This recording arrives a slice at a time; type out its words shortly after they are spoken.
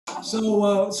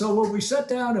So when we sat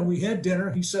down and we had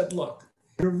dinner, he said, "Look,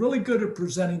 you're really good at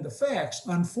presenting the facts.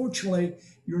 Unfortunately,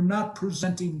 you're not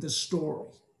presenting the story."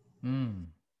 Mm.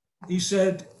 He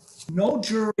said, "No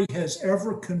jury has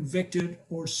ever convicted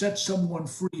or set someone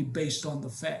free based on the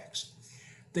facts.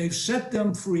 They've set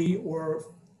them free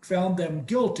or found them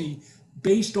guilty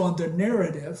based on the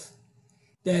narrative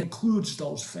that includes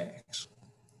those facts."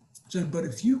 So, but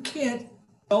if you can't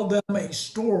tell them a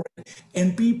story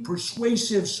and be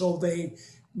persuasive so they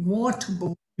want to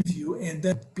believe you and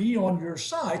then be on your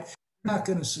side, you're not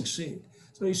going to succeed.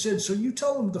 So he said, so you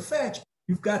tell them the facts,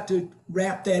 you've got to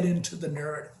wrap that into the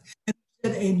narrative.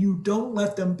 And you don't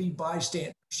let them be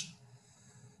bystanders.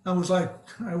 I was like,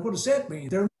 what does that mean?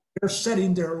 They're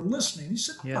sitting there listening. He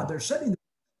said, yeah, they're sitting there,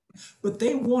 but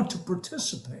they want to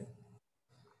participate.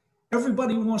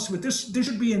 Everybody wants to, but this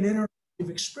should be an interactive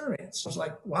experience. I was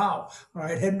like, wow, all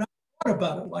right, had not thought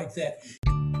about it like that.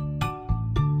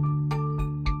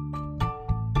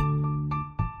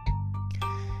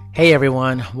 Hey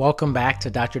everyone, welcome back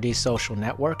to Dr. D's Social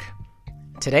Network.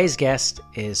 Today's guest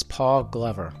is Paul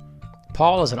Glover.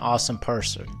 Paul is an awesome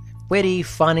person, witty,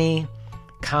 funny,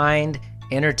 kind,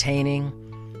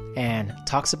 entertaining, and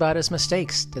talks about his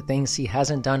mistakes, the things he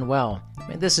hasn't done well. I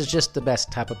mean, this is just the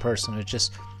best type of person who's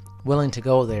just willing to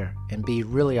go there and be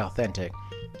really authentic.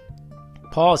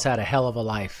 Paul's had a hell of a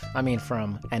life. I mean,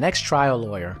 from an ex-trial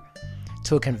lawyer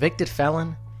to a convicted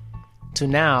felon to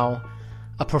now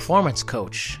a performance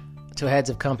coach to heads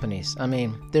of companies. I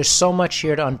mean, there's so much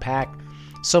here to unpack,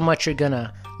 so much you're going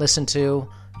to listen to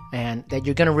and that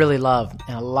you're going to really love,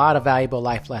 and a lot of valuable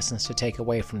life lessons to take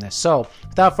away from this. So,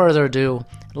 without further ado,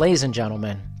 ladies and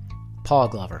gentlemen, Paul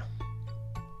Glover.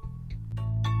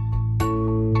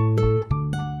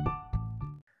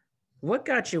 What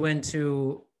got you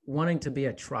into wanting to be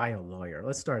a trial lawyer?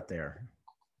 Let's start there.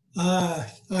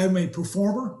 I'm a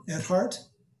performer at heart,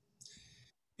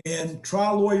 and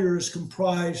trial lawyer is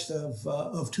comprised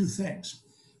of two things.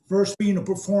 First, being a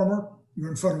performer,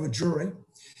 you're in front of a jury.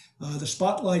 The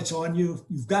spotlight's on you.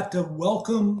 You've got to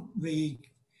welcome the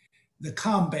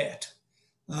combat.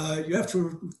 You have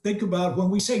to think about when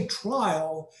we say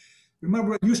trial,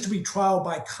 remember it used to be trial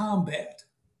by combat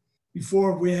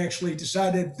before we actually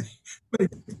decided,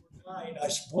 I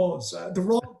suppose, the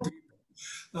wrong people.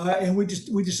 And we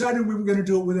decided we were going to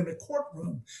do it within a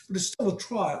courtroom, but it's still a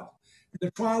trial. And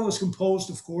the trial is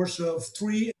composed, of course, of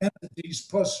three entities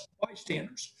plus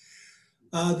bystanders.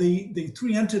 The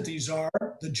three entities are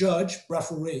the judge,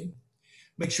 referee,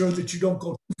 make sure that you don't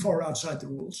go too far outside the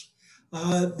rules,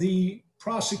 the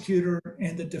prosecutor,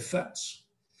 and the defense.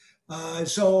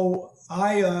 So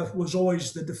I was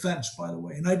always the defense, by the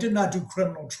way, and I did not do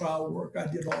criminal trial work. I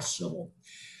did all civil.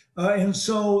 And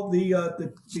so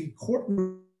the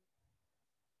courtroom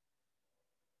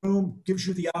gives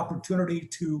you the opportunity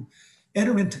to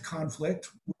enter into conflict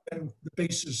within the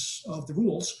basis of the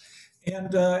rules.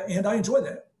 And I enjoy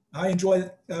that. I enjoy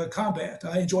combat.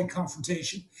 I enjoy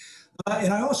confrontation.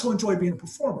 And I also enjoy being a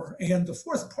performer. And the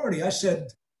fourth party, I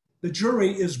said, the jury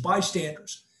is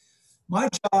bystanders. My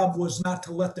job was not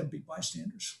to let them be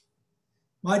bystanders.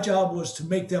 My job was to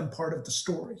make them part of the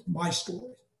story, my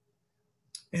story.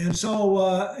 And so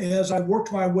as I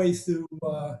worked my way through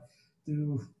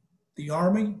the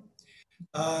Army,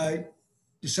 I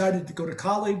decided to go to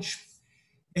college.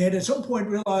 And at some point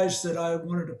realized that I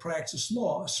wanted to practice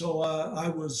law. So I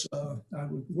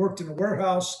worked in a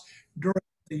warehouse during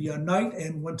the night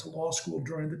and went to law school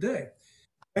during the day.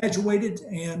 Graduated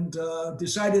and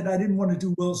decided I didn't want to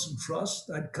do wills and trusts.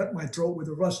 I'd cut my throat with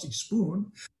a rusty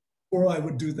spoon before I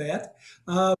would do that.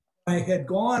 I had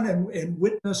gone and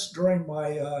witnessed during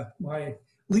my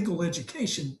legal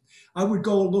education. I would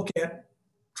go look at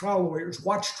trial lawyers,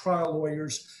 watch trial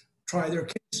lawyers try their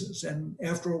cases. And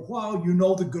after a while, you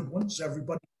know the good ones,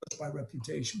 everybody knows by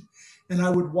reputation. And I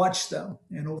would watch them.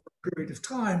 And over a period of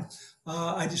time,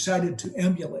 I decided to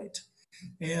emulate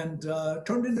and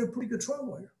turned into a pretty good trial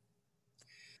lawyer.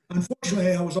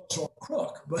 Unfortunately, I was also a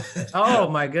crook. But oh,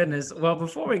 my goodness. Well,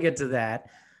 before we get to that,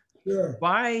 sure.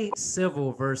 Why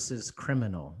civil versus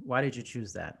criminal? Why did you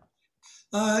choose that?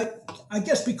 I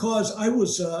guess because I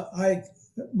was,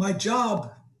 my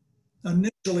job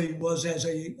initially was as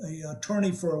a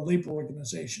attorney for a labor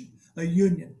organization, a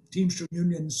union, Teamster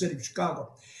Union in the city of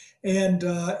Chicago, and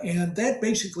that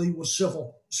basically was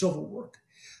civil work.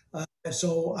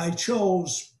 So I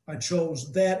chose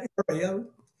that area.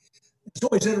 It's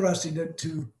always interesting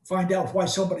to find out why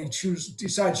somebody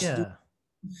decides to do it.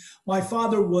 My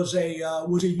father was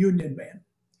a union man.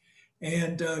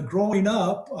 And growing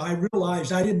up, I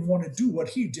realized I didn't want to do what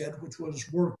he did, which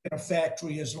was work in a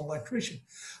factory as an electrician.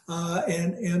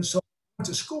 And so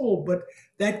to school, but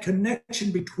that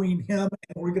connection between him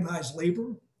and organized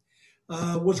labor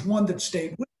was one that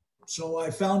stayed with me. So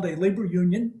I found a labor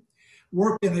union,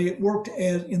 worked in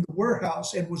the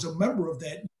warehouse, and was a member of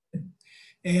that union.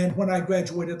 And when I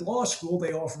graduated law school,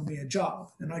 they offered me a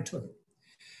job, and I took it.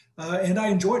 And I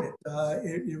enjoyed it.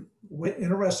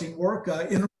 Interesting work,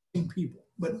 interesting people,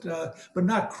 but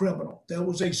not criminal. That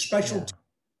was a specialty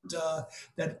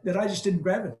that I just didn't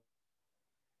gravitate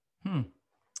Hmm.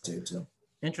 to.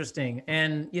 Interesting.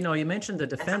 And, you mentioned the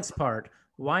defense part.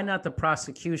 Why not the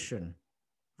prosecution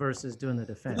versus doing the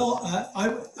defense? Well,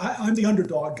 I'm the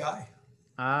underdog guy.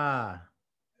 Ah,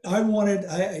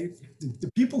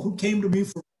 The people who came to me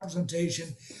for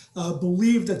representation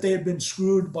believed that they had been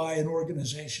screwed by an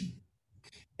organization,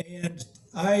 and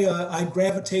I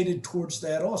gravitated towards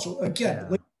that also. Again,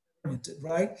 yeah. oriented,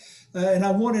 right? And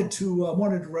I wanted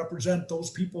to represent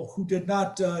those people who did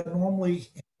not normally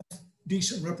have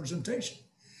decent representation.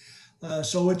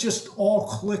 So it just all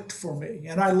clicked for me,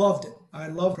 and I loved it. I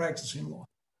love practicing law.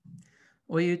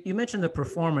 Well, you mentioned the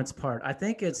performance part. I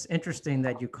think it's interesting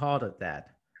that you called it that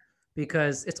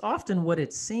because it's often what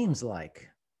it seems like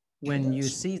when you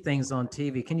see things on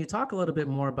TV. Can you talk a little bit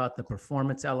more about the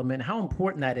performance element, how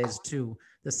important that is to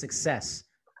the success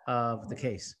of the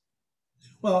case?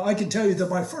 Well, I can tell you that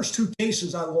my first two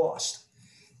cases I lost.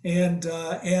 And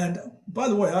by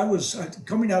the way, I was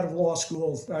coming out of law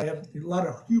school. I had a lot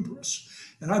of hubris,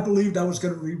 and I believed I was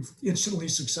going to be instantly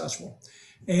successful.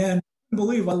 And I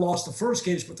believe I lost the first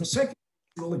case, but the second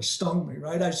really stung me.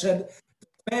 Right? I said,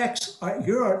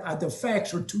 the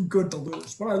facts are too good to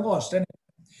lose, but I lost anyway.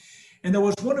 And there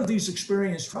was one of these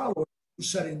experienced trial lawyers who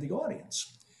sat in the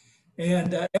audience.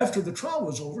 And after the trial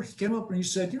was over, he came up and he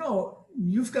said,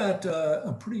 you've got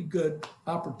a pretty good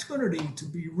opportunity to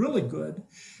be really good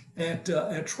at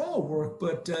trial work,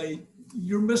 but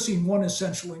you're missing one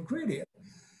essential ingredient.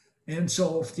 And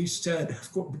so he said,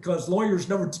 because lawyers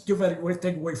never give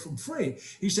anything away from free,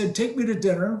 he said, take me to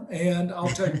dinner and I'll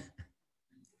tell you.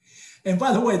 And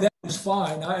by the way, that was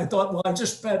fine. I thought, well, I've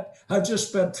just spent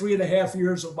 3.5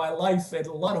 years of my life and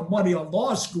a lot of money on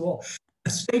law school. A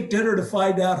steak dinner to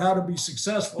find out how to be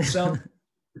successful.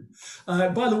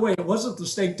 By the way, it wasn't the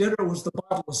steak dinner; it was the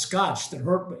bottle of scotch that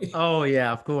hurt me. Oh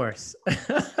yeah, of course.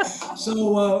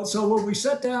 So when we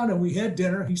sat down and we had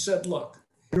dinner, he said, "Look,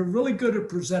 you're really good at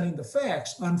presenting the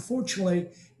facts. Unfortunately,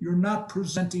 you're not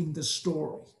presenting the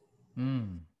story."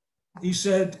 Mm. He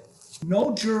said,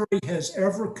 "No jury has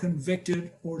ever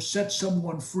convicted or set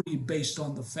someone free based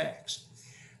on the facts.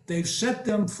 They've set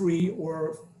them free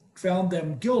or found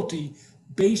them guilty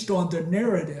based on the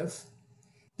narrative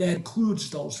that includes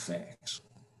those facts."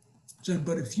 So,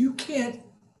 but if you can't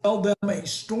tell them a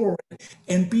story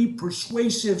and be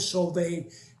persuasive so they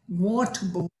want to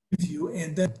believe you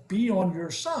and then be on your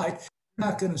side, you're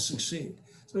not going to succeed.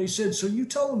 So he said, so you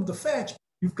tell them the facts,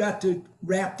 you've got to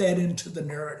wrap that into the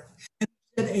narrative.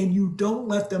 And you don't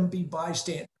let them be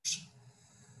bystanders.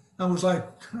 I was like,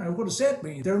 what does that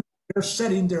mean? They're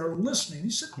sitting there listening.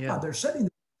 He said, yeah, they're sitting there,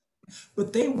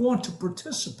 but they want to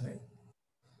participate.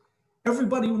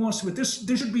 Everybody wants to, but this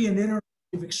should be an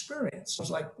interactive experience. I was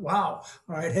like, wow,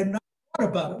 all right, had not thought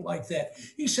about it like that.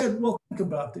 He said, well, think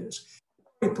about this.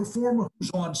 A performer who's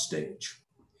on stage.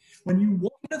 When you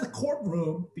walk into the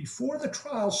courtroom before the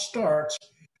trial starts,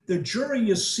 the jury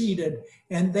is seated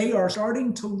and they are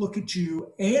starting to look at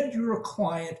you and your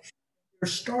client. They're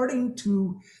starting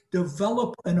to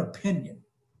develop an opinion.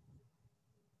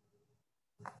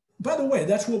 By the way,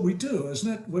 that's what we do,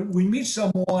 isn't it? We meet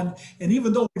someone, and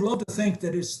even though we love to think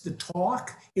that it's the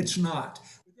talk, it's not.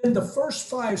 In the first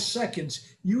 5 seconds,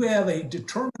 you have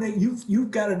you've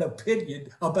got an opinion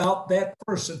about that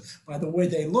person by the way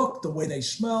they look, the way they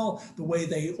smell, the way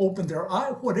they open their eye,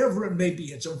 whatever it may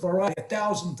be. It's a variety,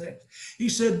 1,000 things. He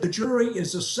said the jury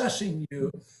is assessing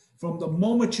you from the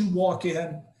moment you walk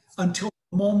in until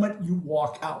the moment you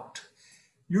walk out.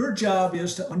 Your job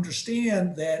is to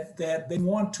understand that they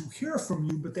want to hear from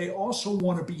you, but they also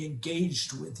want to be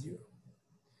engaged with you.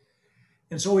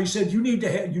 And so he said, you need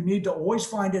to always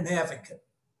find an advocate.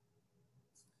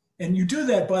 And you do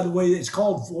that, by the way, it's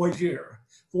called voir dire.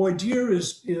 Voir dire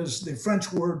is the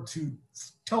French word to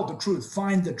tell the truth,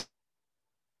 find the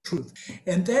truth.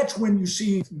 And that's when you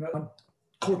see on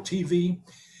court TV,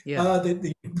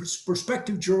 the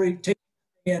prospective jury take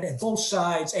a stand and both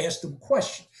sides ask them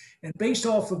questions. And based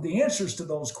off of the answers to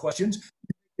those questions,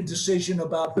 you make a decision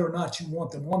about whether or not you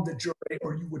want them on the jury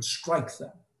or you would strike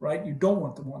them, right? You don't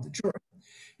want them on the jury.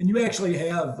 And you actually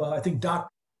have, I think Dr.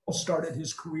 Paul started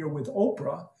his career with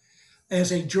Oprah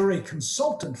as a jury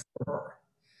consultant for her.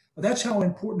 That's how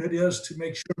important it is to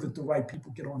make sure that the right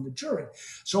people get on the jury.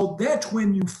 So that's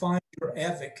when you find your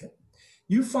advocate.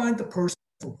 You find the person,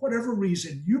 for whatever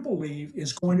reason, you believe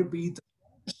is going to be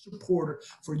the supporter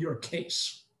for your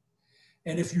case.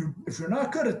 And if you're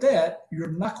not good at that,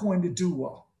 you're not going to do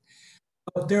well.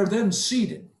 But they're then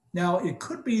seated. Now, it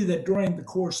could be that during the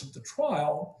course of the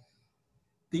trial,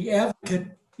 the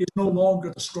advocate is no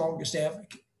longer the strongest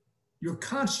advocate. You're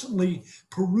constantly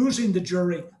perusing the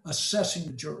jury, assessing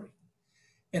the jury.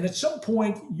 And at some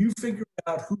point, you figure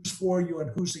out who's for you and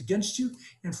who's against you.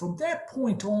 And from that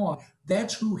point on,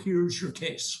 that's who hears your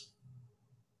case.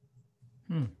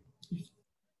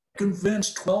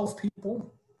 Convince 12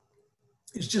 people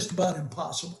is just about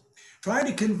impossible. Trying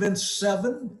to convince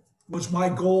 7 was my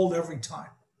goal every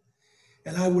time.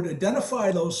 And I would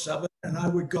identify those 7 and I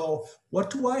would go, what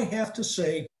do I have to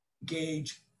say to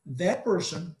engage that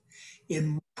person in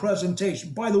my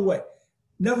presentation? By the way,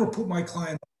 never put my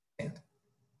client on the stand.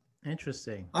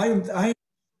 Interesting. I am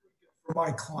for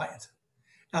my client.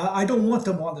 I don't want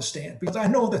them on the stand because I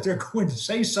know that they're going to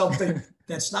say something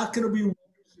that's not going to be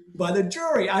by the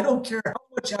jury. I don't care how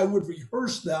much I would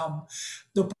rehearse them.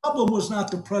 The problem was not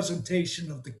the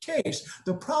presentation of the case.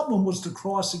 The problem was the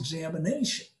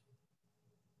cross-examination,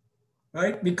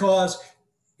 right? Because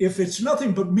if it's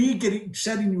nothing but me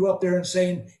setting you up there and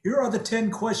saying, here are the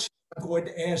 10 questions I'm going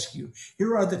to ask you.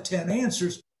 Here are the 10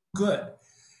 answers. Good.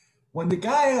 When the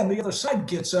guy on the other side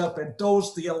gets up and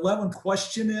throws the 11th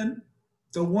question in,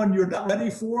 the one you're not ready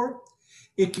for,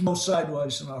 it can go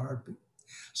sideways in a heartbeat.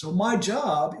 So my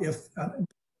job, if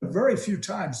very few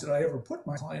times that I ever put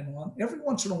my client on, every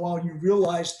once in a while you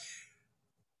realize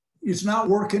it's not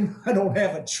working. I don't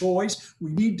have a choice.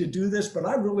 We need to do this, but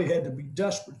I really had to be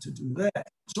desperate to do that.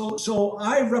 So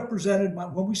I represented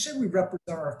when we say we represent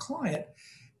our client,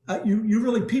 you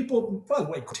really, people, by the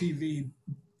way, TV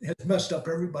has messed up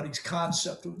everybody's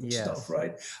concept of this stuff,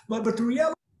 right? But the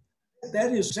reality,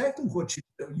 that is exactly what you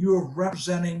do. You're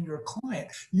representing your client.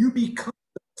 You become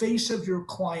the face of your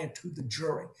client to the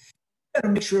jury. You got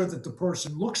to make sure that the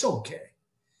person looks okay.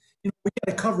 We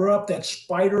got to cover up that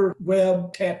spider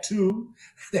web tattoo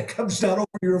that comes down over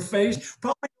your face.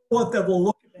 Probably don't want them to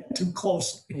look at that too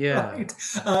closely. Right?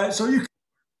 So you can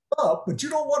up, but you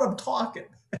don't want them talking.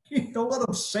 You don't want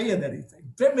them saying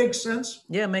anything. That makes sense?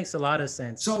 Yeah, it makes a lot of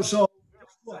sense. So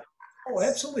what? Oh,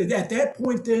 absolutely. At that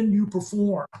point, then you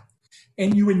perform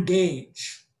and you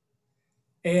engage.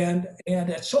 And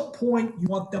at some point, you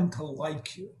want them to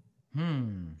like you.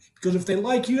 Because if they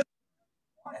like you,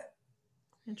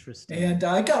 interesting. And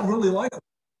I got really likable.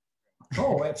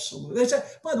 Oh, absolutely.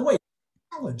 By the way,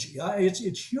 psychology.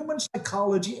 It's human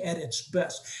psychology at its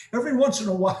best. Every once in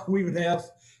a while, we would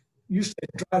used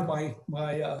to drive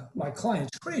my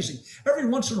clients crazy. Every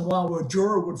once in a while, a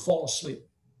juror would fall asleep.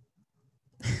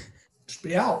 Just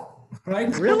be out,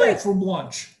 right? Really? Come back from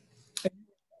lunch.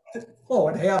 Oh,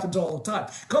 it happens all the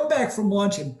time. Come back from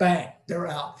lunch and bang, they're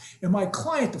out. And my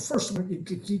client, the first one, you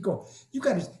go, you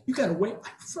got to wait.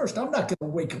 First, I'm not going to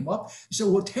wake him up. He said,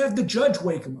 well, have the judge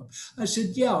wake him up. I said,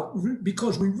 yeah,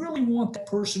 because we really want that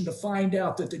person to find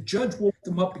out that the judge woke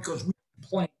them up because we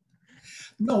complained.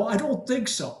 No, I don't think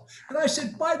so. And I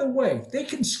said, by the way, they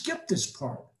can skip this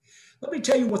part. Let me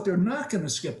tell you what they're not going to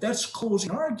skip. That's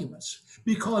closing arguments,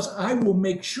 because I will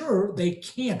make sure they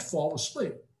can't fall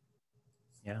asleep.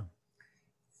 Yeah.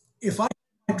 If I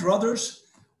had druthers,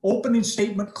 opening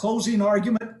statement, closing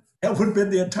argument, that would have been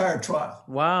the entire trial.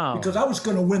 Wow. Because I was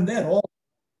going to win that all.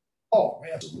 Oh,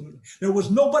 absolutely. There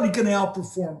was nobody going to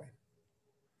outperform me.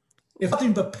 If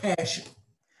nothing but passion.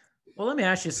 Well, let me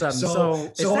ask you something. So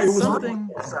is that something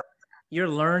you're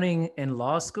learning in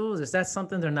law schools? Is that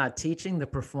something they're not teaching, the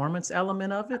performance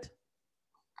element of it?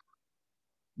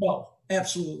 No,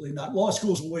 absolutely not. Law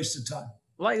school is a waste of time.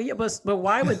 Like, yeah, but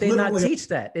why would they not teach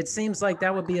that? It seems like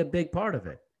that would be a big part of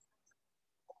it.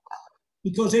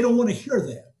 Because they don't want to hear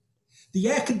that.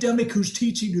 The academic who's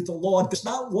teaching you the law does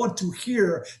not want to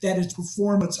hear that it's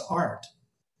performance art.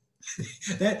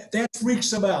 that freaks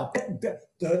them out.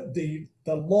 The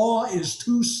law is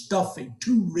too stuffy,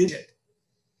 too rigid.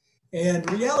 And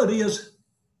reality is,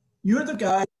 you're the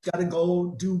guy who's got to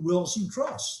go do wills and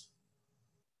trusts.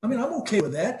 I mean, I'm okay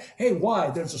with that. Hey, why?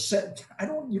 There's a set.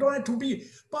 You don't have to be.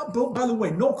 But by the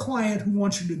way, no client who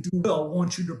wants you to do will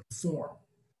wants you to perform.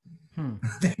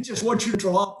 They just want you to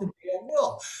draw up the damn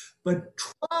will. But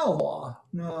trial law,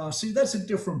 no, see, that's a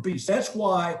different beast. That's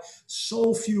why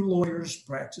so few lawyers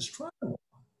practice trial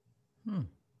law.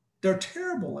 They're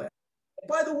terrible at it.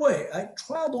 By the way,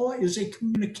 trial law is a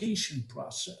communication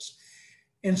process.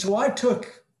 And so I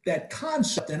took that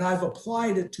concept and I've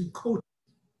applied it to coaching.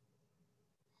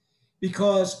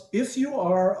 Because if you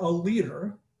are a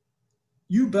leader,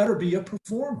 you better be a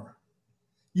performer.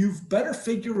 You've better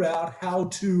figure out how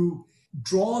to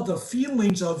draw the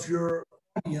feelings of your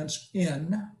audience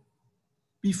in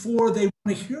before they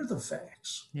want to hear the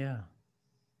facts. Yeah.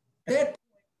 That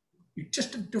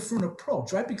just a different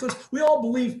approach, right? Because we all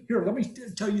believe, here, let me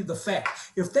tell you the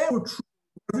fact. If that were true,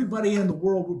 everybody in the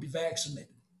world would be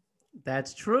vaccinated.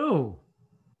 That's true.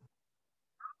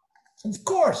 Of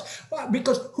course,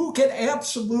 because who can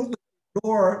absolutely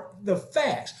ignore the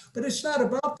facts? But it's not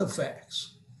about the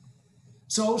facts.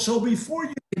 So before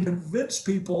you can convince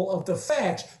people of the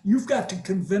facts, you've got to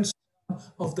convince them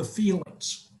of the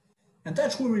feelings. And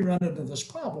that's where we run into this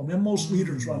problem. And most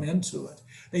leaders run into it.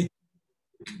 They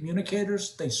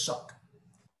communicators, they suck.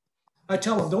 I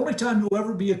tell them the only time you'll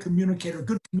ever be a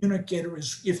good communicator,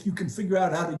 is if you can figure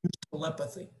out how to use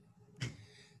telepathy.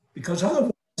 Because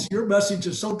otherwise, your message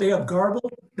is so damn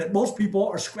garbled that most people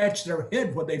are scratching their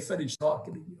head when they finish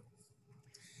talking to you.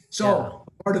 So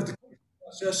part of the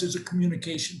process is a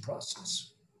communication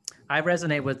process. I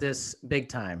resonate with this big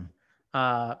time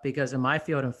because in my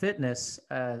field in fitness,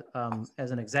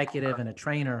 as an executive and a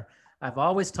trainer, I've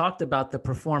always talked about the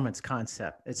performance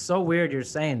concept. It's so weird you're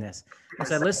saying this. I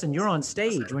said, listen, you're on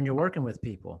stage when you're working with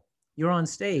people. You're on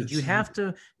stage. You have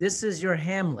to, this is your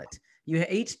Hamlet. You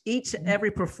each every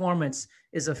performance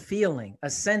is a feeling, a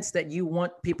sense that you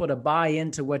want people to buy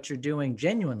into what you're doing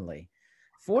genuinely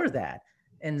for that.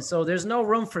 And so there's no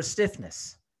room for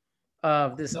stiffness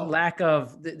of this lack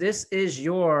of, this is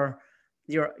your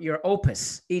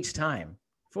opus each time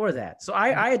for that. So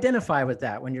I identify with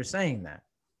that when you're saying that.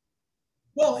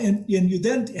 Well, and you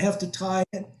then have to tie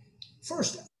in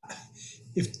first,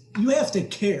 if you have to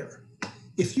care.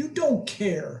 If you don't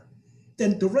care,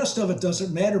 then the rest of it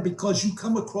doesn't matter because you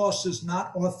come across as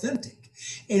not authentic.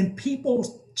 And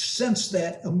people sense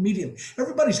that immediately.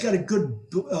 Everybody's got a good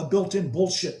built-in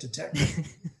bullshit detector.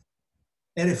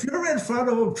 And if you're in front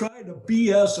of them trying to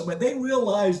BS them, and they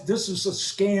realize this is a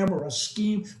scam or a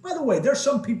scheme. By the way, there's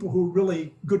some people who are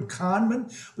really good con men,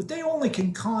 but they only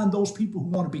can con those people who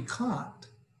want to be conned.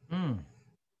 Mm.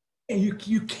 And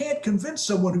you can't convince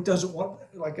someone who doesn't want,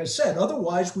 like I said,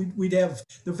 otherwise we'd have,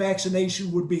 the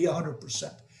vaccination would be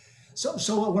 100%.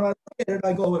 So when I look at it,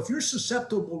 I go, if you're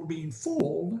susceptible to being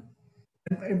fooled,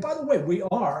 and by the way, we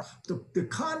are, the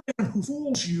con man who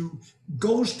fools you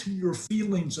goes to your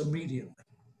feelings immediately.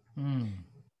 Mm.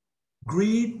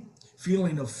 Greed,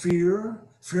 feeling of fear,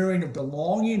 fearing of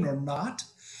belonging or not,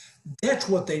 that's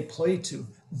what they play to.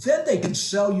 Then they can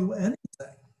sell you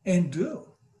anything, and do.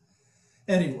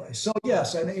 Anyway, so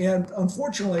yes, and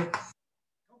unfortunately,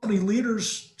 company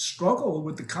leaders struggle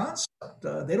with the concept.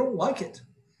 They don't like it.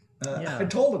 I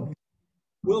told them,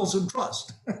 wills and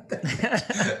trust.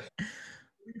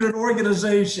 An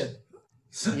organization.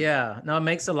 Yeah, no, it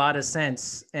makes a lot of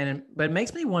sense, but it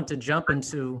makes me want to jump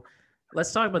into.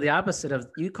 Let's talk about the opposite of,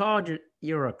 you called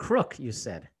you're a crook. You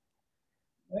said.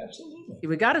 Absolutely.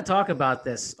 We got to talk about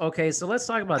this. Okay, so let's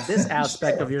talk about this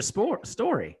aspect of your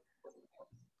story.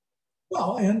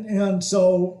 Well, and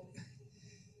so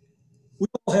we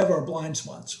all have our blind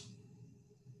spots,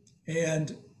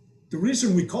 and the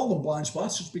reason we call them blind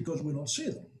spots is because we don't see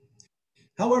them.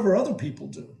 However, other people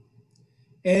do.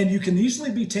 And you can easily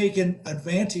be taken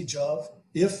advantage of,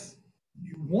 if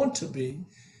you want to be,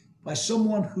 by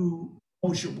someone who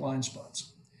knows your blind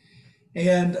spots.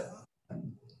 And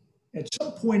at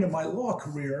some point in my law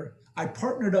career, I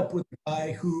partnered up with a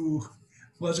guy who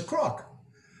was a crook.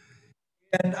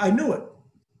 And I knew it.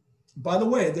 By the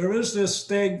way, there is this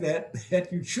thing that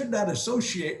you should not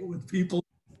associate with people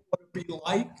who want to be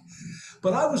like,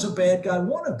 but I was a bad guy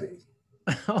wannabe.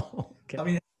 Oh, okay. I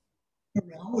mean,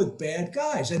 around with bad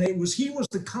guys, and he was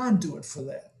the conduit for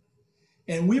that.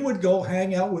 And we would go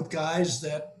hang out with guys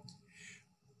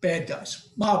bad guys,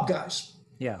 mob guys.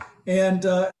 Yeah. And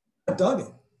I dug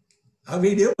it. I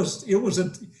mean, it was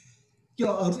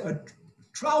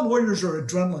trial lawyers are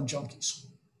adrenaline junkies.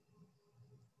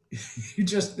 You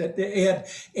just,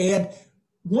 and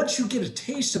once you get a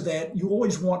taste of that, you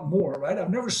always want more, right? I've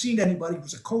never seen anybody who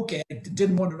was a coke addict that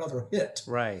didn't want another hit.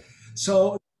 Right.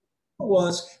 So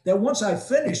was that once I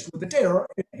finished with the dare,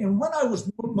 and when I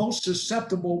was most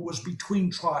susceptible was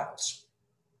between trials.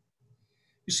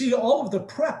 You see, all of the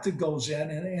prep that goes in,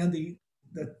 and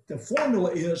the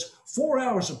formula is 4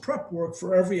 hours of prep work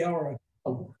for every hour of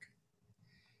trial work.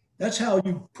 That's how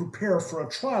you prepare for a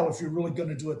trial if you're really going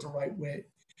to do it the right way.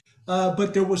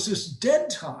 But there was this dead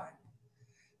time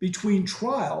between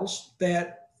trials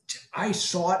that I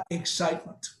sought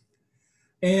excitement,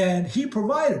 and he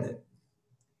provided it.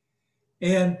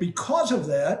 And because of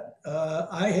that,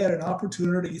 I had an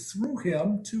opportunity through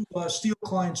him to steal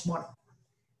clients' money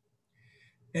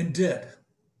and did.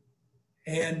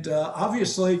 And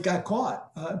obviously got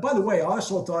caught. By the way, I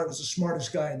also thought I was the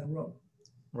smartest guy in the room.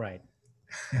 Right.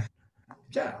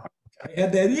 Yeah, I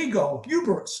had that ego,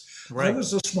 hubris. I Right.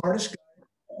 was the smartest guy.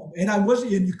 And I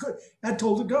wasn't, and you could, I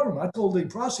told the government, I told the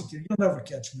prosecutor, you'll never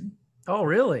catch me. Oh,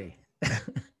 really?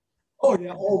 Oh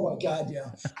yeah. Oh my God.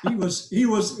 Yeah. He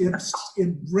was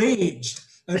enraged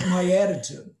at my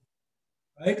attitude,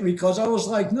 right? Because I was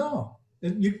like, no,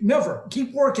 you never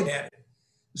keep working at it.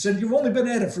 I said, you've only been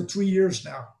at it for 3 years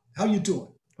now. How you doing?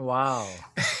 Wow.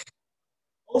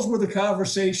 Those were the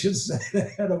conversations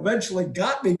that eventually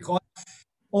got me caught.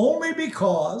 Only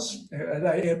because,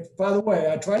 and by the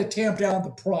way, I try to tamp down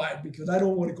the pride because I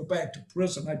don't want to go back to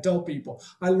prison. I tell people,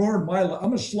 I'm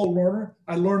a slow learner.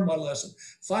 I learned my lesson.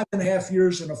 5.5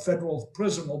 years in a federal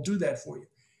prison will do that for you.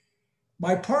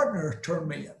 My partner turned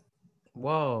me in.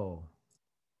 Whoa.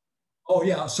 Oh,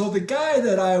 yeah. So the guy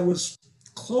that I was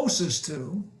closest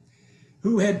to,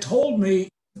 who had told me,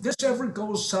 if this ever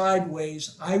goes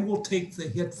sideways, I will take the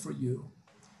hit for you,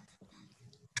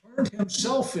 turned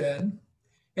himself in,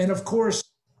 and of course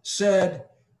said,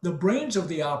 the brains of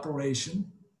the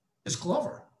operation is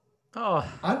Glover. Oh,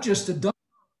 I'm just a dumb.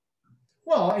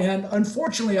 Well, and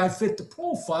unfortunately, I fit the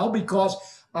profile because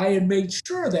I had made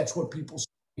sure that's what people see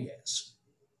me as.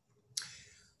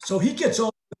 So he gets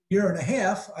over a year and a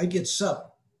half, I get 7.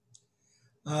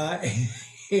 Uh,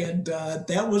 and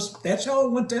that's how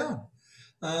it went down.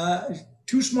 Uh,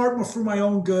 Too smart for my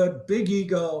own good, big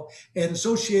ego, and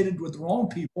associated with the wrong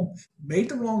people, made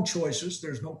the wrong choices.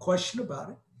 There's no question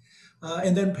about it.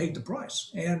 And then paid the price.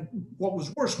 And what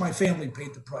was worse, my family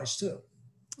paid the price too.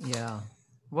 yeah.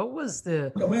 What was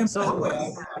the Oh, man, by the so way,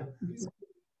 a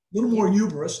little y- more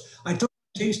hubris. I took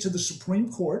the case to the Supreme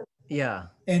Court yeah.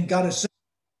 and got a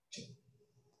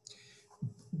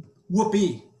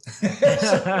whoopee.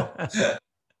 So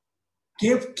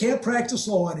can't practice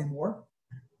law anymore.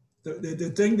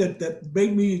 The thing that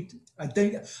made me, I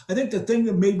think the thing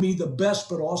that made me the best,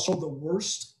 but also the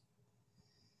worst,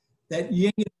 that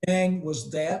yin and yang was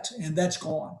that, and that's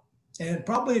gone. And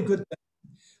probably a good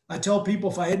thing. I tell people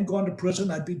if I hadn't gone to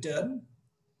prison, I'd be dead.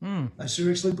 Hmm. I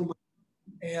seriously believe.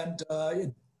 And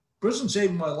prison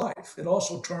saved my life. It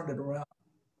also turned it around.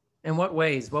 In what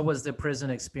ways? What was the prison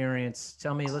experience?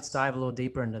 Tell me, let's dive a little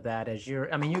deeper into that as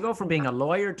I mean, you go from being a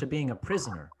lawyer to being a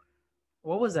prisoner.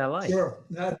 What was that like? Sure.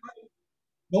 No,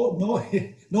 no,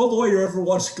 no lawyer ever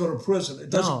wants to go to prison. It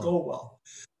doesn't No. go well.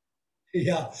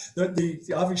 Yeah,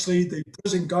 obviously the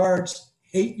prison guards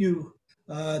hate you.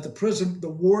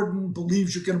 The warden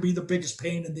believes you're going to be the biggest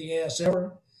pain in the ass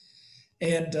ever,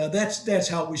 and that's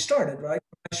how we started. Right,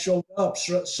 when I showed up,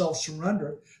 self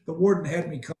surrender. The warden had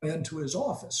me come into his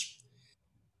office.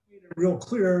 Made it real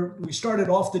clear. We started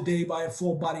off the day by a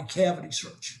full body cavity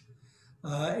search,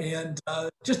 and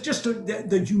just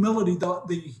the humility,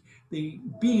 the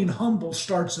being humble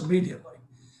starts immediately.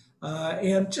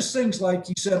 And just things like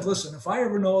he said, listen, if I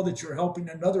ever know that you're helping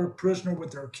another prisoner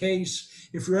with their case,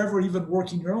 if you're ever even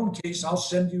working your own case, I'll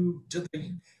send you to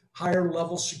the higher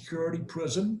level security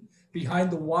prison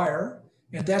behind the wire,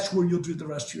 and that's where you'll do the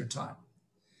rest of your time.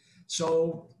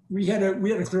 So we had a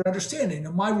clear understanding.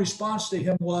 And my response to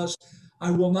him was,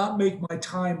 I will not make my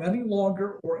time any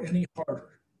longer or any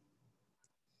harder.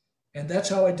 And that's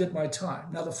how I did my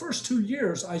time. Now, the first 2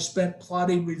 years I spent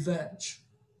plotting revenge.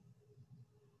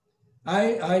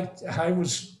 I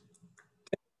was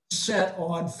set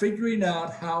on figuring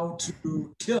out how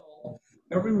to kill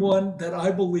everyone that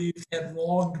I believed had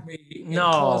wronged me and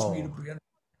caused me to No. be in.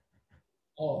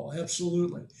 Oh,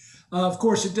 absolutely. Of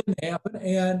course, it didn't happen.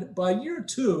 And by year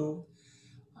 2,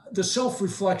 the self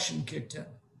reflection kicked in.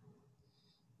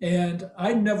 And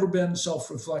I'd never been self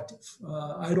reflective.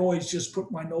 I'd always just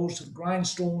put my nose to the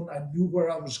grindstone. I knew where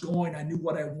I was going, I knew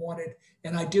what I wanted,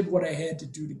 and I did what I had to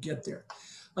do to get there.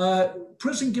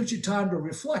 Prison gives you time to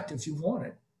reflect if you want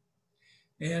it.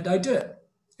 And I did.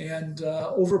 And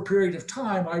over a period of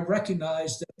time, I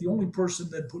recognized that the only person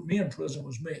that put me in prison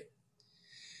was me.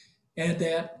 And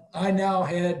that I now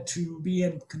had to be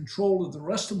in control of the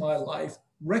rest of my life,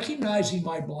 recognizing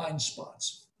my blind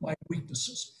spots, my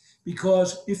weaknesses.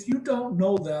 Because if you don't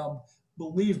know them,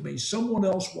 believe me, someone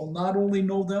else will not only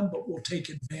know them, but will take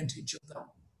advantage of them.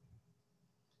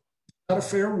 Not a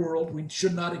fair world. We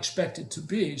should not expect it to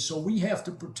be. So we have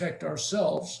to protect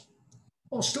ourselves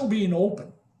while still being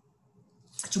open.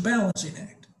 It's a balancing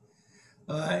act.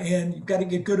 And you've got to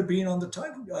get good at being on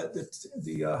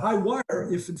the high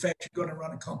wire if, in fact, you're going to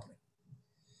run a company.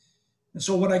 And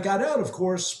so when I got out, of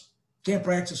course, can't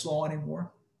practice law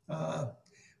anymore. Uh,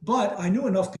 but I knew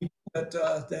enough people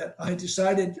that I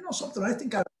decided, something, I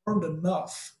think I've learned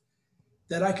enough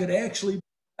that I could actually be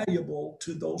valuable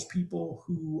to those people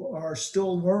who are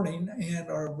still learning and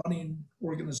are running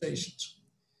organizations.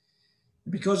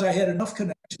 Because I had enough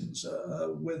connections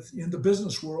with in the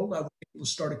business world, I was able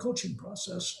to start a coaching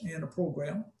process and a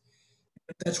program.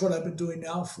 That's what I've been doing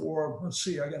now for, let's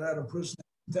see, I got out of prison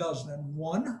in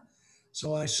 2001.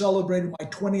 So I celebrated my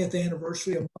 20th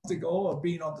anniversary a month ago of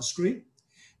being on the street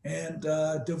and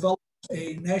developed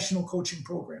a national coaching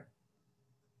program.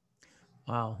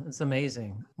 Wow, it's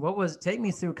amazing. Take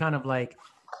me through kind of like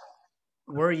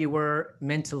where you were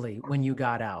mentally when you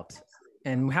got out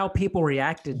and how people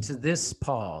reacted to this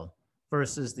Paul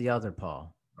versus the other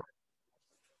Paul.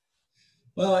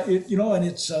 Well, and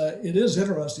it is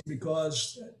interesting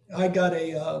because I got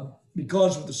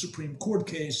because of the Supreme Court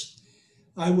case,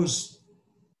 I was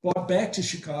brought back to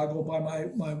Chicago by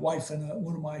my wife and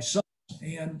one of my sons,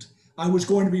 and I was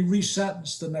going to be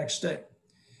resentenced the next day.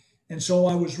 And so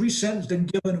I was resentenced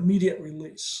and given immediate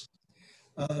release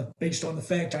based on the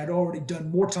fact I'd already done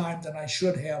more time than I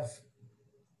should have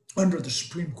under the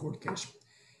Supreme Court case.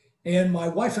 And my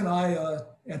wife and I,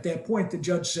 at that point, the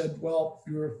judge said, well,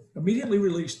 you're immediately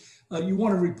released. You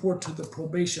want to report to the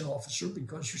probation officer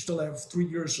because you still have 3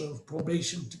 years of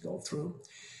probation to go through.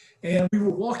 And we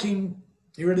were walking,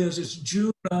 here it is, it's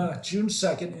June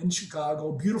 2nd in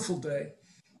Chicago, beautiful day.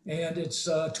 And it's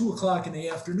 2 o'clock in the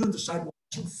afternoon, the sidewalks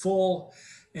are full.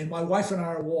 And my wife and I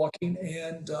are walking.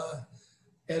 And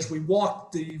as we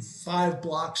walked the 5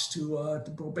 blocks to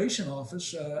the probation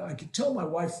office, I could tell my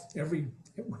wife at every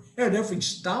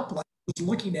stoplight was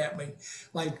looking at me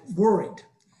like worried.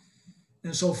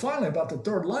 And so finally, about the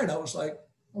third light, I was like,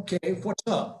 okay, what's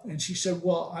up? And she said,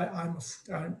 well, I'm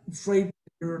afraid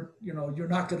you're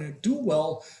not going to do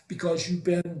well because you've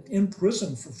been in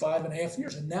prison for 5.5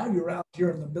 years. And now you're out here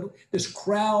in the middle, this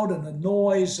crowd and the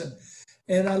noise.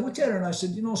 And I looked at her and I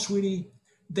said, sweetie,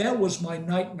 that was my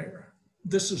nightmare.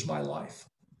 This is my life.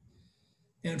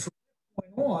 And from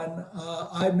that point on,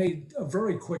 I made a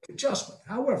very quick adjustment.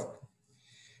 However,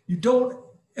 you're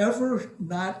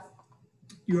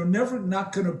never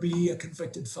not going to be a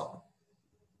convicted felon.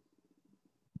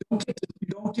 You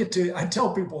don't get to, I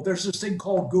tell people there's this thing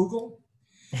called Google.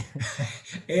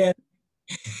 And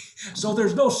so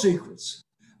there's no secrets.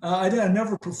 I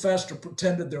never professed or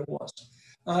pretended there was.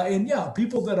 And yeah,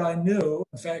 people that I knew,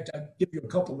 in fact, I'll give you a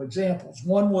couple of examples.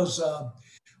 One was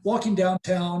walking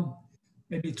downtown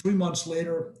maybe 3 months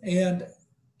later, and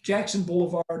Jackson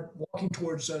Boulevard, walking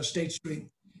towards State Street.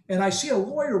 And I see a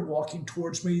lawyer walking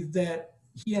towards me that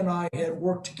he and I had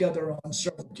worked together on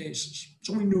several cases.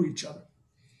 So we knew each other.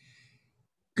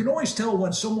 You can always tell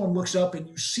when someone looks up and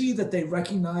you see that they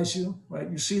recognize you, right?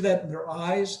 You see that in their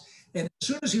eyes. And as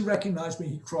soon as he recognized me,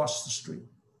 he crossed the street.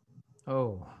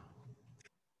 Oh.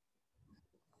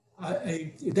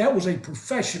 That was a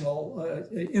professional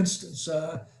instance.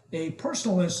 A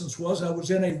personal instance was I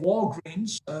was in a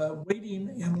Walgreens waiting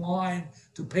in line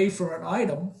to pay for an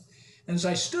item. And as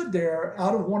I stood there,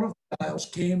 out of one of the aisles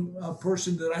came a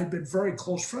person that I'd been very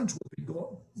close friends with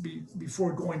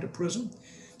before going to prison.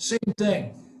 Same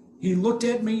thing. He looked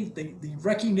at me, the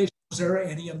recognition was there,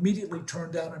 and he immediately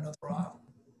turned down another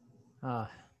aisle.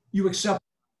 You accept.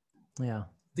 Yeah.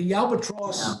 The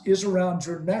albatross is around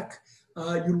your neck.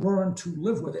 You learn to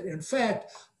live with it. In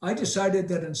fact, I decided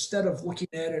that instead of looking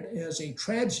at it as a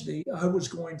tragedy, I was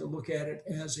going to look at it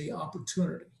as an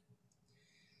opportunity.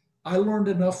 I learned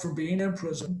enough from being in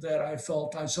prison that I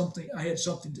felt I had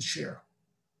something to share.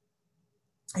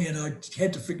 And I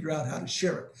had to figure out how to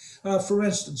share it. For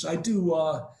instance, I do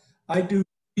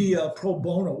pro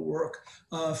bono work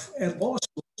at law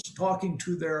schools, talking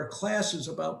to their classes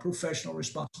about professional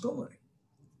responsibility.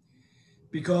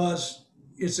 Because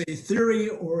it's a theory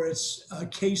or it's a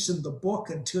case in the book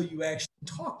until you actually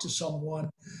talk to someone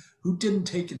who didn't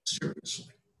take it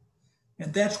seriously.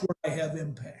 And that's where I have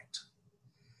impact.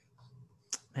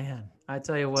 Man, I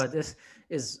tell you what, this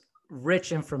is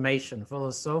rich information full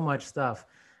of so much stuff.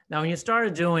 Now, when you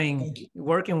started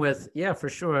working with, for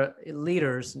sure,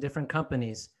 leaders, different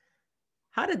companies,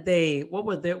 what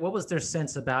was their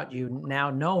sense about you now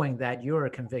knowing that you're a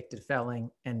convicted felon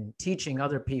and teaching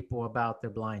other people about their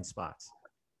blind spots?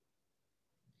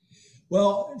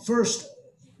 Well, first,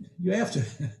 you have to,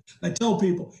 I tell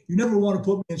people, you never want to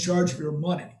put me in charge of your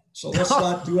money. So let's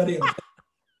not do any of that.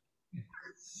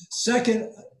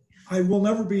 Second, I will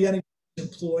never be any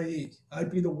employee.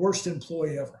 I'd be the worst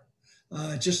employee ever.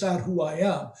 Just not who I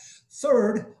am.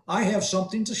 Third, I have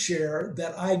something to share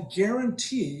that I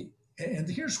guarantee, and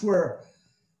here's where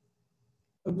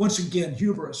once again,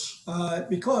 hubris,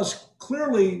 because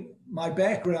clearly my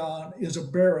background is a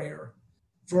barrier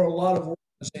for a lot of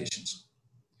organizations.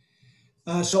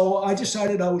 So I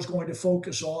decided I was going to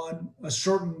focus on a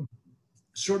certain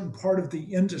part of the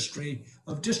industry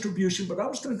of distribution, but I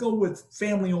was going to go with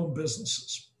family-owned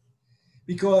businesses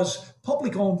because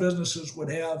public-owned businesses would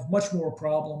have much more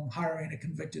problem hiring a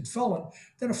convicted felon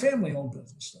than a family-owned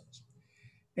business does.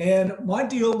 And my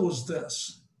deal was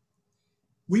this: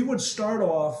 we would start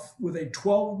off with a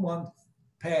 12-month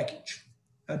package,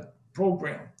 a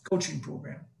program, coaching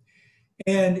program,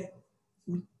 and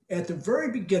at the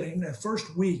very beginning, the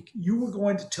first week, you were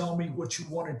going to tell me what you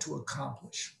wanted to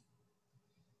accomplish.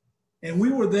 And we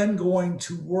were then going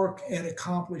to work at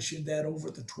accomplishing that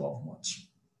over the 12 months.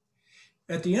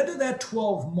 At the end of that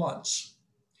 12 months,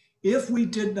 if we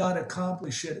did not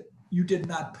accomplish it, you did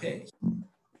not pay.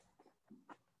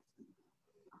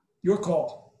 Your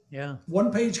call. Yeah.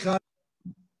 One-page contract.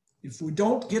 If we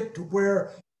don't get to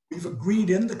where we've agreed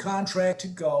in the contract to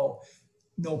go,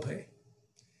 no pay.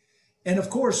 And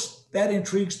of course, that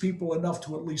intrigues people enough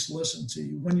to at least listen to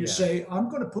you when you say, I'm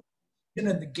going to put in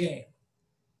the game.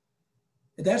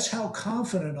 That's how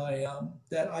confident I am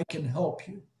that I can help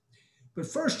you. But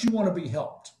first, you want to be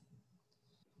helped.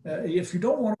 If you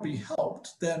don't want to be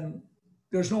helped, then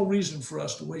there's no reason for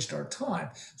us to waste our time.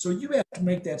 So you have to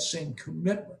make that same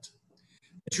commitment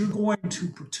that you're going to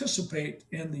participate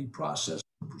in the process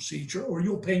and procedure, or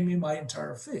you'll pay me my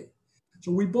entire fee.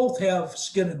 So we both have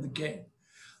skin in the game.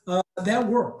 That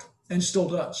worked and still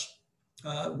does.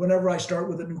 Whenever I start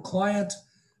with a new client,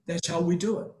 that's how we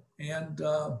do it. And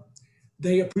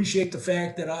they appreciate the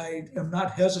fact that I am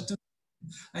not hesitant.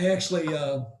 I actually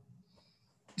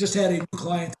just had a new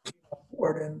client that came on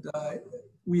board, and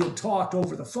we had talked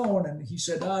over the phone, and he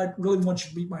said, I really want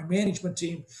you to meet my management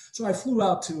team. So I flew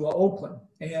out to Oakland,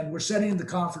 and we're sitting in the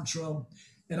conference room,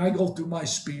 and I go through my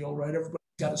spiel, right? Everybody's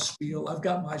got a spiel. I've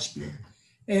got my spiel.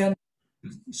 And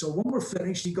so when we're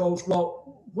finished, he goes,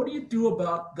 well, what do you do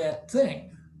about that thing?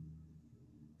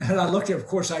 And I looked at him, of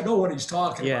course, I know what he's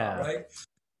talking about, right?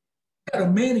 I got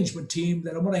a management team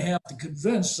that I'm going to have to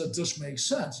convince that this makes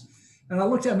sense. And I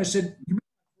looked at him and said, you mean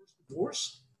my first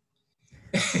divorce?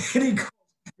 And he goes,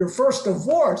 your first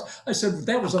divorce? I said,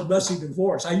 that was a messy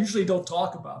divorce. I usually don't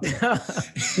talk about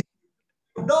that.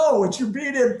 No, it's you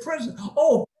being in prison.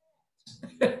 Oh,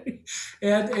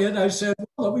 and I said,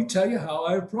 well, let me tell you how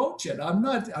I approach it. I'm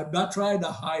not trying to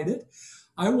hide it.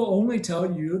 I will only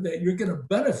tell you that you're going to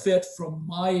benefit from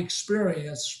my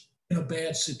experience in a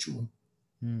bad situation.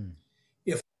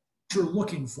 If you're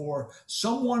looking for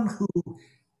someone who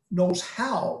knows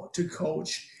how to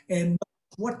coach and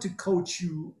knows what to coach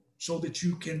you so that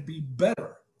you can be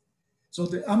better. So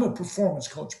that I'm a performance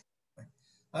coach.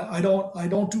 I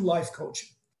don't do life coaching.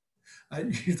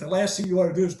 The last thing you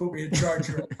want to do is put me in charge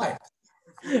of your life.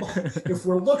 If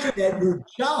we're looking at your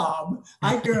job,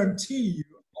 I guarantee you,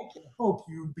 I can help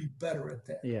you be better at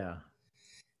that. Yeah.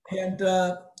 And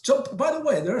so, by the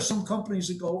way, there are some companies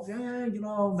that go,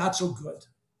 not so good.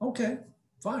 Okay,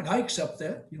 fine, I accept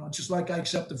that. Just like I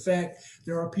accept the fact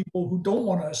there are people who don't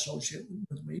want to associate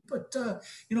with me. But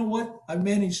you know what? I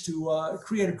managed to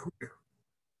create a career,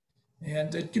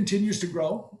 and it continues to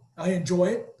grow. I enjoy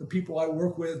it. The people I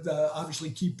work with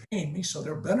obviously keep paying me, so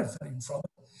they're benefiting from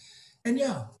it. And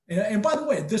and by the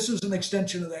way, this is an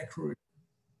extension of that career.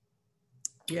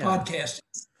 Yeah. Podcasting.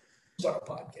 Start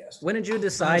a podcast. When did you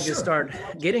decide to start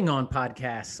getting on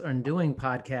podcasts and doing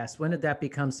podcasts? When did that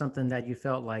become something that you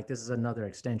felt like this is another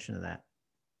extension of that?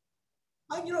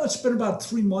 It's been about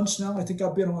 3 months now. I think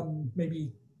I've been on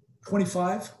maybe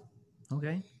 25.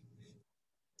 Okay.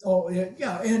 Oh,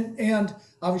 yeah. And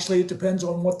obviously it depends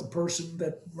on what the person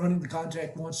that running the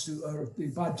contact wants to, or the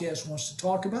podcast wants to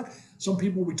talk about. Some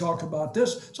people we talk about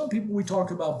this. Some people we talk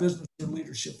about business or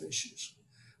leadership issues.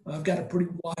 I've got a pretty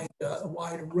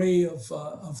wide array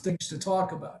of things to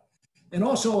talk about. And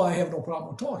also I have no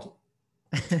problem talking.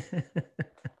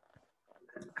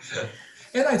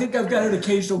 And I think I've got an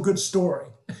occasional good story.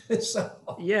 So.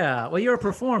 Yeah. Well, you're a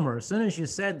performer. As soon as you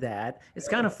said that, it's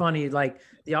kind of funny. Like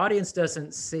the audience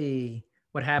doesn't see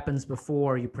what happens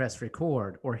before you press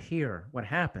record or hear what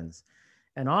happens.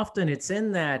 And often it's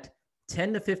in that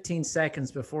 10 to 15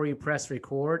 seconds before you press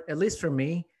record. At least for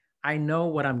me, I know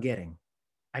what I'm getting.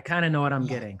 I kind of know what I'm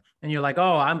getting. And you're like,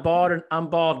 oh, I'm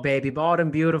bald, baby, bald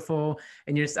and beautiful.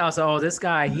 And you're also, oh, this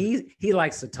guy, he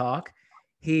likes to talk.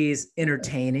 He's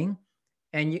entertaining.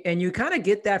 And you kind of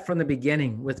get that from the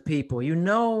beginning with people,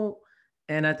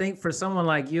 and I think for someone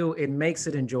like you, it makes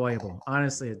it enjoyable.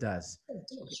 Honestly, it does.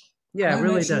 Yeah, it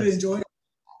really does. Enjoy it.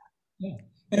 Yeah.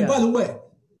 And by the way,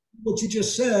 what you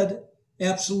just said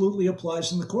absolutely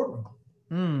applies in the courtroom.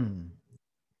 Hmm.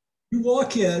 You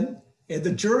walk in and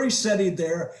the jury's sitting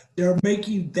there, they're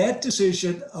making that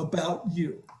decision about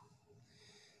you.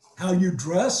 How you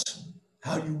dress,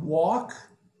 how you walk,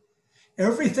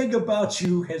 everything about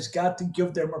you has got to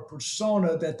give them a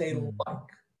persona that they Hmm. like.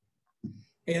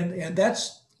 And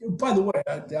that's, by the way,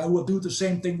 I will do the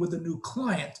same thing with a new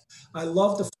client. I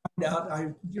love to find out.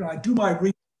 I do my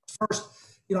research first.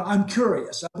 I'm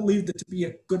curious. I believe that to be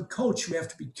a good coach, you have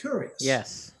to be curious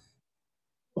Yes.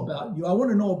 about you. I want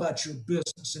to know about your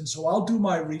business, and so I'll do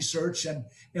my research. And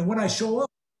when I show up,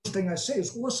 the first thing I say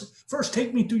is, well, listen, first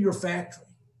take me through your factory.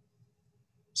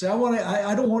 Say, I want to.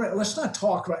 I don't want to. Let's not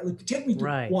talk. Right. Like, take me through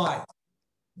Right. why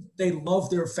they love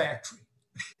their factory.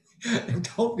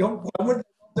 Why wouldn't they love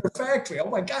their factory? Oh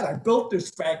my God, I built this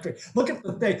factory. Look at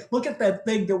the thing. Look at that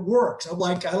thing that works. I'm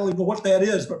like, I don't even know what that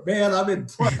is, but man, I'm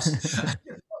impressed.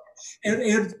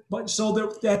 But so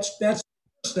that's the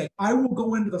first thing. I will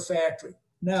go into the factory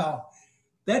now.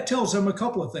 That tells them a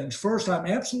couple of things. First, I'm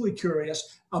absolutely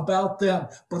curious about them,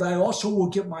 but I also will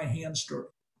get my hands dirty.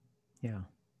 Yeah.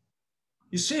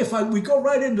 You see, if we go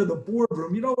right into the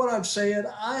boardroom, you know what I'm saying?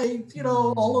 All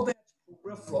Hmm. of that's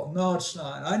peripheral. No, it's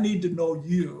not. I need to know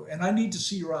you, and I need to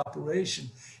see your operation,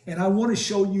 and I want to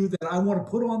show you that I want to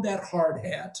put on that hard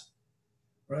hat,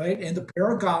 right, and the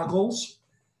pair of goggles,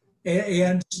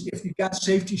 and if you got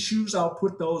safety shoes, I'll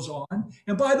put those on.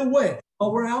 And by the way,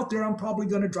 while we're out there, I'm probably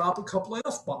going to drop a couple of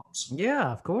f bombs.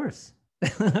 Yeah, of course.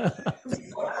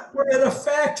 We're in a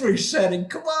factory setting.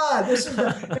 Come on, this is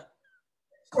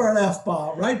for an f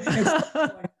bomb, right?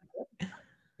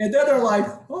 And then they're like,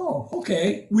 oh,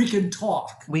 okay, we can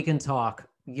talk. We can talk.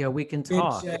 Yeah, we can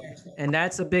talk. Exactly. And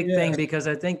that's a big Yeah. thing because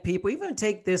I think people even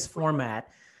take this format.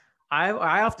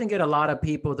 I often get a lot of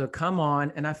people that come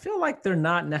on and I feel like they're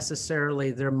not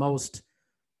necessarily their most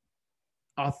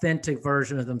authentic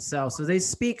version of themselves. So they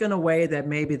speak in a way that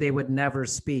maybe they would never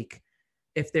speak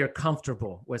if they're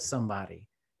comfortable with somebody,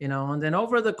 and then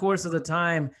over the course of the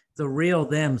time, the real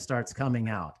them starts coming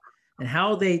out and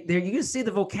how you can see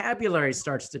the vocabulary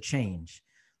starts to change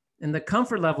and the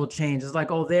comfort level changes like,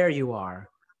 oh, there you are.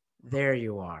 There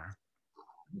you are.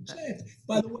 Exactly.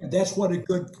 By the way, that's what a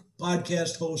good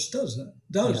podcast host does,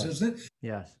 Yes. isn't it?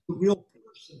 Yes. The real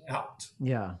person out.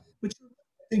 Yeah. But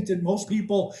I think that most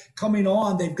people coming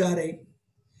on, they've got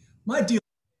my deal,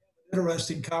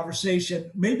 interesting conversation,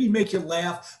 maybe make you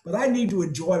laugh, but I need to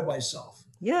enjoy myself.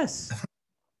 Yes.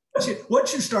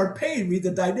 Once you start paying me,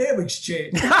 the dynamics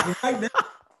change. Right now,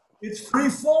 it's free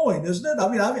flowing, isn't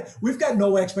it? We've got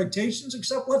no expectations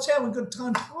except let's have a good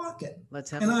time talking.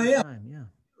 Let's have And a I good am. time. Yeah.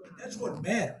 That's what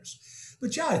matters.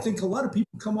 But yeah, I think a lot of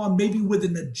people come on maybe with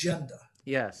an agenda.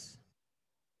 Yes.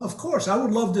 Of course, I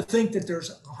would love to think that there's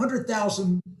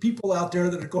 100,000 people out there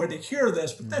that are going to hear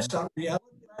this, but that's not reality.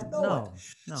 I know it. No.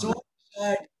 No. So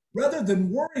rather than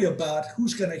worry about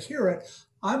who's going to hear it,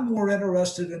 I'm more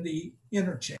interested in the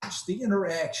interchange, the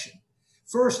interaction.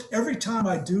 First, every time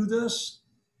I do this,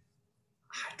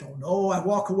 I don't know. I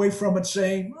walk away from it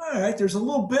saying, all right, there's a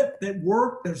little bit that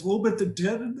worked, there's a little bit that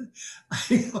didn't.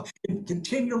 It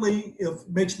continually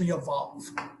makes me evolve.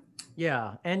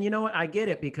 Yeah. And you know what? I get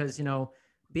it because,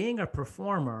 being a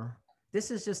performer, this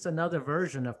is just another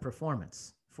version of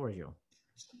performance for you.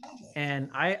 And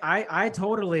I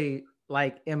totally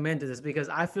like am into this because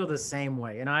I feel the same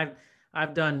way. And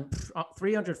I've done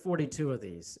 342 of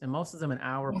these and most of them an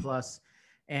hour plus.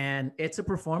 And it's a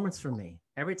performance for me.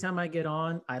 Every time I get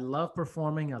on, I love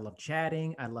performing. I love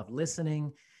chatting. I love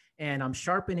listening. And I'm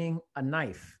sharpening a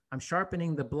knife. I'm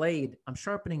sharpening the blade. I'm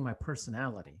sharpening my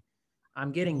personality.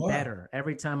 I'm getting Wow. better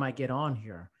every time I get on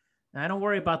here. And I don't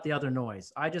worry about the other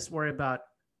noise. I just worry about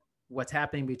what's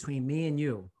happening between me and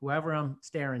you, whoever I'm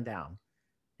staring down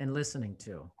and listening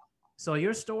to. So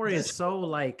your story is so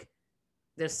like,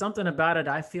 there's something about it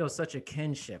I feel such a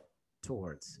kinship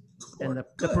towards. And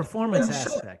the performance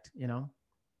aspect, Yeah,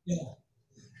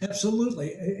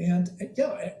 absolutely. And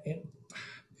yeah, and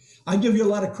I give you a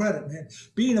lot of credit, man.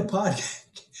 Being a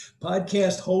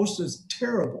podcast host is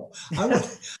terrible. When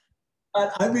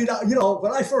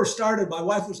I first started, my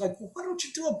wife was like, well, why don't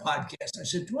you do a podcast? I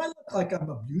said, do I look like I'm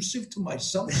abusive to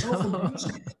myself,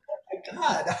 self-abusive? Oh my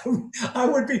God, I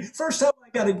would be, first time I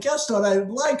got a guest on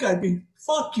I'd be,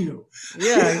 fuck you.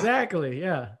 Yeah, exactly.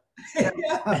 Yeah.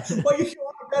 Yeah. Well,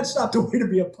 that's not the way to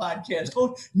be a podcast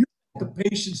host. You have the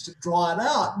patience to draw it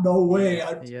out. No way.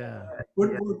 Yeah.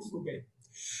 Wouldn't work for me.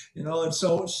 And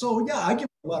so yeah, I give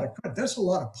a lot of credit. That's a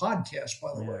lot of podcasts,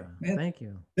 by the way, man. Thank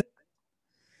you.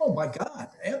 Oh my God,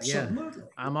 absolutely. Yeah.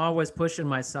 I'm always pushing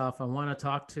myself. I want to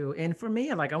talk to, and for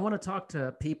me, like I want to talk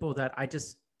to people that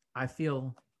I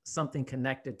feel something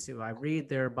connected to. I read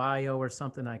their bio or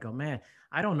something. I go, man,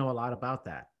 I don't know a lot about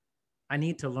that. I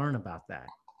need to learn about that.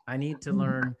 I need to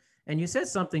learn. And you said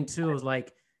something too, it was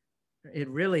like, it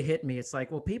really hit me. It's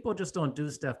like, well, people just don't do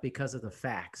stuff because of the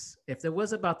facts. If it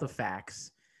was about the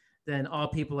facts, then all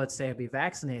people would say would be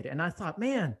vaccinated. And I thought,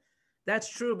 man, that's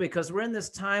true, because we're in this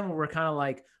time where we're kind of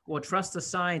like, well, trust the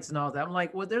science and all that. I'm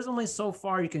like, well, there's only so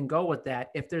far you can go with that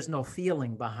if there's no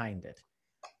feeling behind it,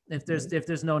 if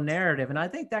there's no narrative. And I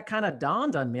think that kind of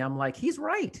dawned on me. I'm like, he's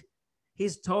right.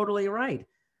 He's totally right.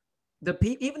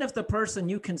 Even if the person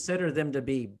you consider them to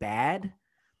be bad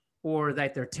or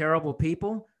that they're terrible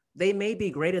people, they may be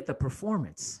great at the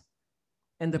performance.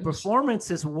 And the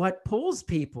performance is what pulls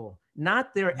people,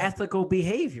 not their ethical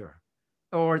behavior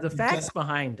or the facts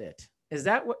behind it. Is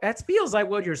that what that feels like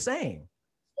what you're saying?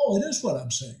 Oh, it is what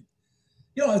I'm saying.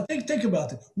 I think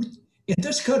about it. In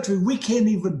this country, we can't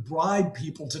even bribe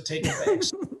people to take a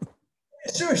vaccine.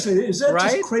 Seriously, is that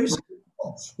Right? just crazy?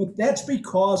 But that's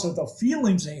because of the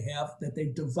feelings they have that they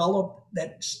develop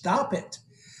that stop it.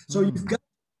 So you've got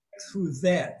to get through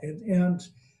that, and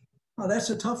that's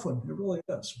a tough one. It really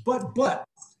is. But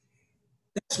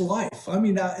that's life. I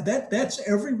mean, that's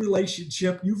every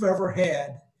relationship you've ever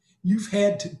had. You've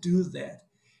had to do that.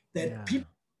 That people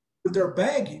with their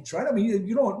baggage, right? I mean,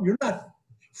 you're not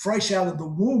fresh out of the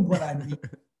womb when I meet.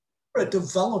 You're a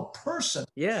developed person.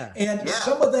 Yeah. And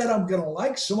some of that I'm going to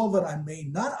like, some of it I may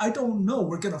not. I don't know.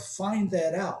 We're going to find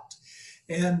that out.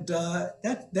 And that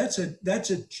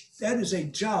is a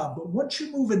job. But once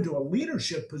you move into a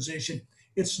leadership position,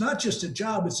 it's not just a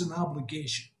job, it's an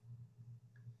obligation.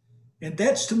 And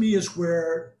that's, to me, is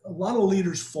where a lot of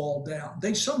leaders fall down.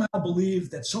 They somehow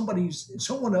believe that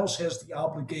someone else has the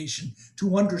obligation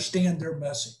to understand their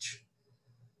message.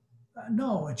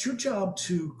 No, it's your job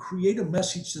to create a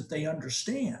message that they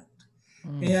understand.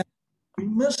 And we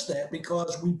miss that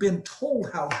because we've been told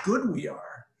how good we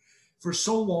are for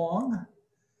so long.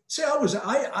 See, I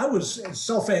was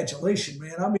self-adulation,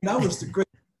 man. I mean, I was the great.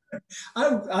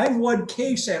 I won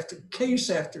case after case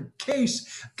after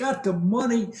case, got the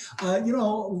money,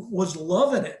 was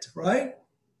loving it, right?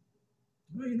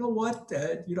 Well, you know what?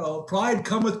 Pride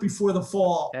cometh before the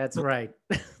fall. That's right.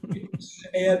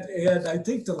 And I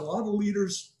think that a lot of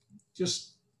leaders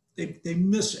just they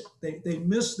miss it. They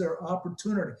miss their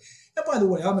opportunity. And by the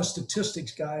way, I'm a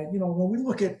statistics guy. When we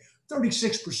look at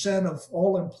 36% of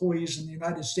all employees in the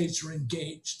United States are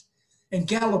engaged, and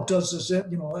Gallup does this.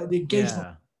 The engagement.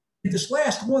 Yeah. This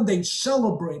last one, they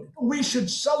celebrated. We should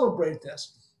celebrate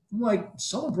this. I'm like,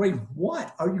 celebrate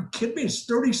what? Are you kidding me? It's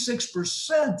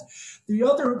 36%. The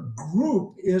other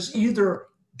group is either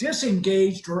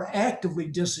disengaged or actively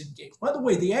disengaged. By the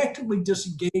way, the actively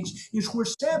disengaged is where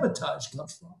sabotage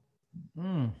comes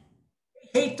from.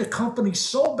 They hate the company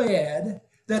so bad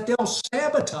that they'll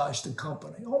sabotage the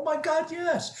company. Oh my God,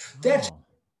 yes.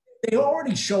 They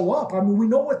already show up. I mean, we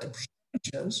know what the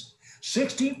percentage is.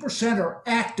 16% are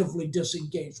actively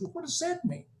disengaged. Well, what does that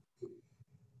mean?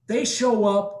 They show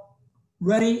up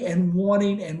ready and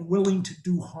wanting and willing to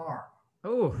do harm.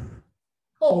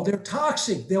 Oh, they're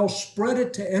toxic. They'll spread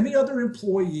it to any other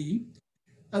employee.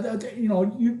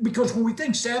 Because when we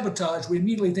think sabotage, we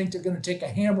immediately think they're going to take a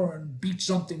hammer and beat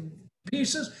something to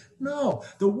pieces. No,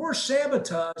 the worst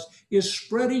sabotage is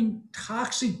spreading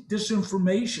toxic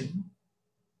disinformation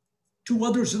to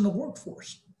others in the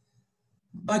workforce.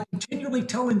 By continually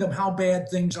telling them how bad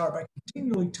things are, by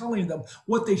continually telling them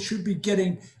what they should be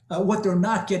getting, what they're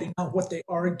not getting, not what they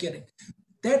are getting.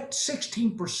 That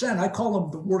 16%, I call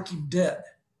them the working dead.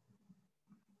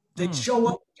 They show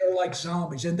up, they're like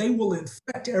zombies, and they will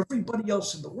infect everybody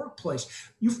else in the workplace.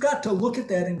 You've got to look at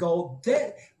that and go,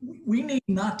 that we need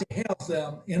not to have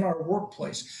them in our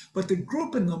workplace. But the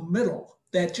group in the middle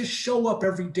that just show up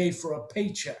every day for a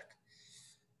paycheck,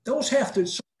 those have to,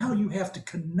 somehow you have to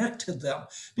connect to them,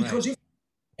 because if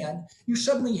you can, you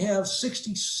suddenly have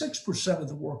 66% of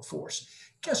the workforce.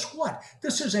 Guess what?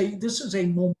 This is a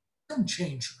momentum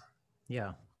changer.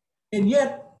 Yeah. And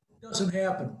yet it doesn't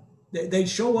happen. They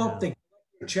show up, they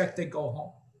collect their check, they go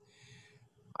home.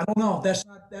 I don't know.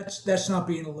 That's not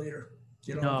being a leader.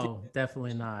 No,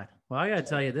 definitely not. Well, I got to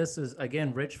tell you, this is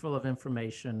again rich full of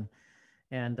information,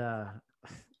 and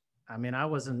I mean,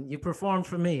 you performed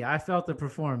for me. I felt the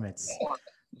performance,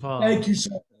 Paul. Thank you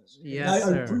so much. Yes,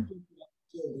 sir. I appreciate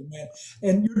the opportunity, man.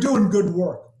 And you're doing good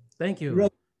work. Thank you. Really.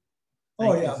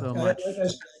 Thank you so much. I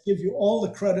give you all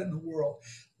the credit in the world.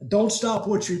 Don't stop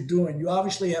what you're doing. You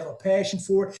obviously have a passion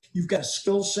for it. You've got a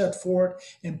skill set for it,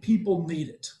 and people need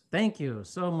it. Thank you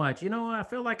so much. I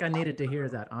feel like I needed to hear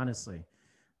that, honestly.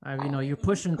 You're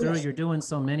pushing through, you're doing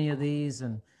so many of these,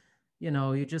 and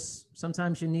you just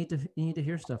sometimes you need to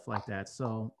hear stuff like that.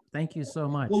 So thank you so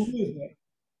much. Believe me.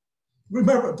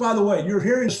 Remember, by the way, you're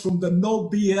hearing this from the no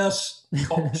BS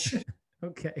coach.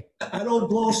 Okay. I don't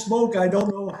blow smoke. I don't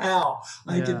know how.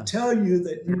 I Yeah. can tell you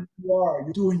that you're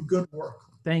doing good work.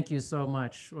 Thank you so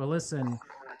much. Well, listen,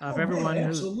 of Oh, everyone man,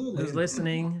 who's absolutely.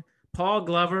 listening, Paul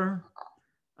Glover,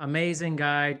 amazing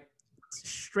guy,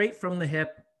 straight from the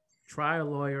hip, trial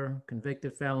lawyer,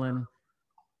 convicted felon,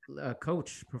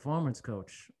 coach, performance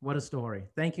coach. What a story.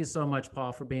 Thank you so much,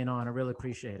 Paul, for being on. I really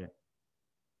appreciate it.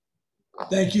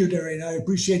 Thank you, Darian. I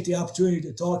appreciate the opportunity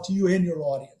to talk to you and your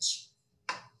audience.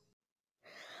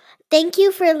 Thank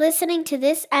you for listening to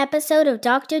this episode of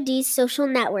Dr. D's Social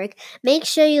Network. Make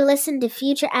sure you listen to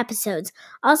future episodes.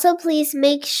 Also, please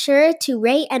make sure to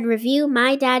rate and review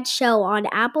My Dad's Show on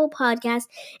Apple Podcasts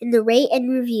in the rate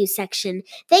and review section.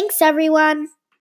 Thanks, everyone.